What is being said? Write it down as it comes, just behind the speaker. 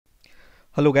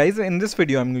Hello guys, in this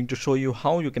video I'm going to show you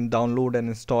how you can download and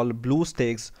install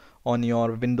BlueStacks on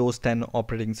your Windows 10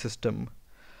 operating system.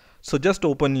 So just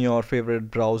open your favorite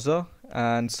browser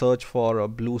and search for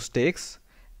BlueStacks,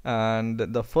 and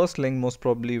the first link most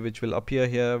probably which will appear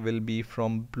here will be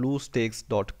from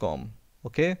bluestacks.com.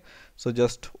 Okay, so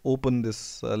just open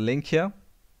this link here,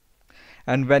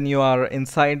 and when you are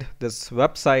inside this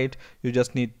website you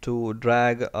just need to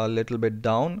drag a little bit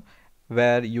down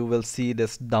where you will see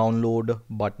this download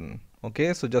button.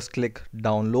 Okay, so just click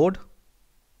download,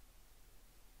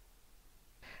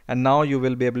 and now you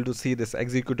will be able to see this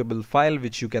executable file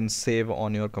which you can save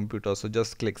on your computer. So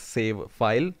just click save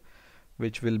file,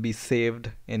 which will be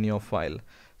saved in your file.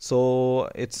 So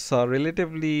it's a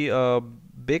relatively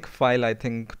big file, I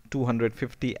think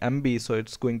 250 MB, so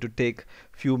it's going to take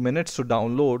few minutes to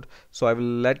download. So I will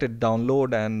let it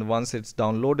download, and once it's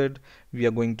downloaded we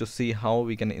are going to see how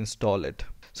we can install it.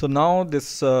 So now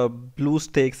this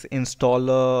BlueStacks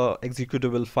installer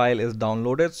executable file is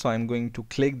downloaded, so I'm going to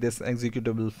click this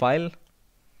executable file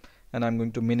and I'm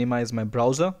going to minimize my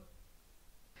browser.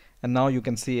 And now you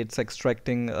can see it's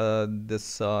extracting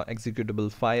this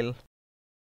executable file,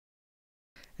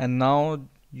 and now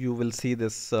you will see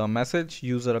this message,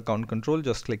 user account control.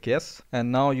 Just click yes,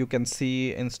 and now you can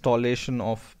see installation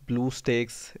of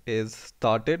BlueStacks is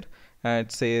started, and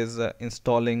it says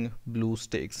installing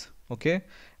BlueStacks. Okay,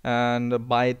 and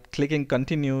by clicking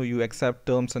continue you accept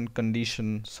terms and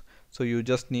conditions, so you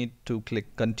just need to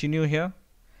click continue here.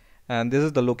 And this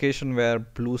is the location where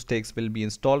BlueStacks will be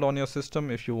installed on your system.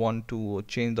 If you want to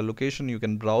change the location, you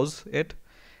can browse it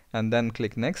and then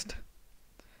click next,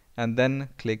 and then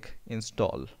click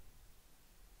install.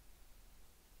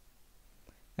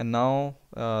 And now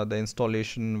the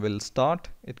installation will start.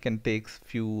 It can take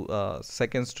few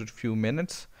seconds to few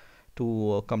minutes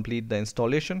to complete the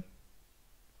installation.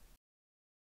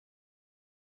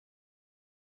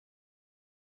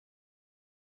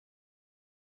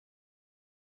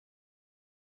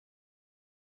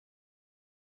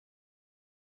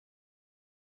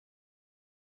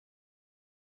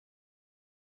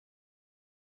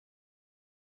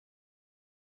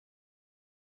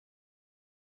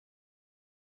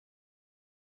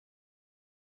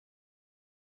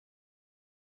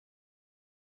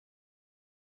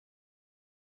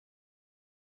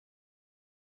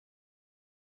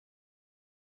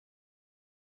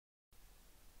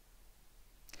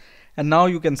 And now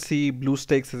you can see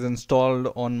BlueStacks is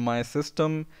installed on my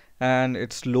system, and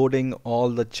it's loading all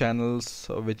the channels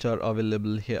which are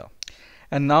available here.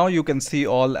 And now you can see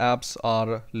all apps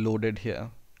are loaded here,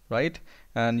 right?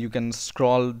 And you can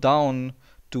scroll down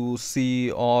to see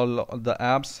all the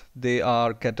apps. They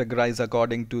are categorized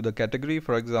according to the category.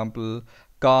 For example,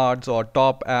 cards or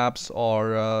top apps,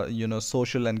 or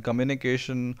social and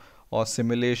communication, or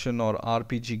simulation, or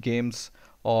RPG games,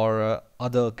 or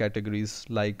other categories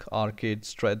like arcade,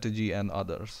 strategy, and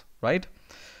others, right?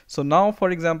 So now,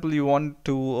 for example, you want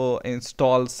to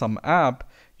install some app,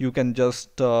 you can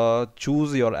just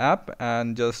choose your app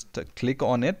and just click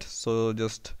on it. So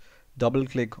just double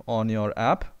click on your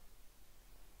app,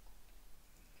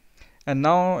 and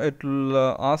now it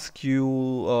will ask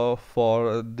you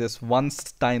for this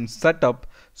one-time setup,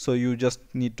 so you just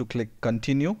need to click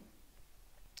continue.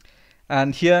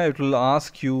 And here it will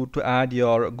ask you to add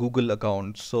your Google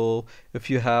account. So if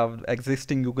you have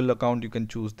existing Google account, you can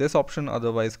choose this option,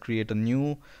 otherwise create a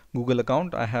new Google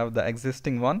account. I have the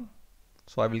existing one,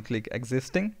 so I will click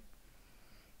existing,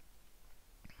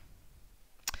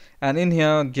 and in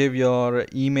here give your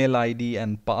email ID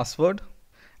and password.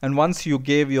 And once you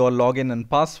gave your login and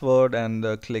password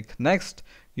and click next,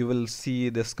 you will see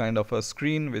this kind of a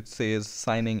screen which says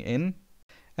signing in.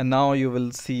 And now you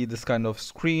will see this kind of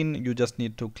screen. You just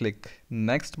need to click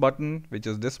next button, which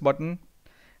is this button,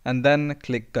 and then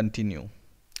click continue.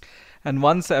 And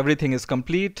once everything is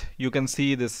complete, you can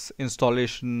see this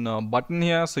installation button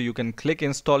here. So you can click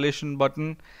installation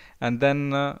button, and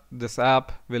then this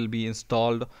app will be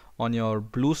installed on your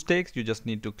BlueStacks. You just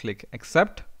need to click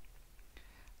accept,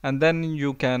 and then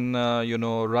you can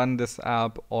run this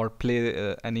app or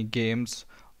play any games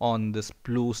on this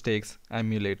BlueStacks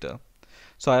emulator.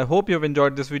 So I hope you've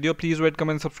enjoyed this video. Please rate,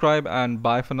 comment, subscribe, and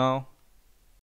bye for now.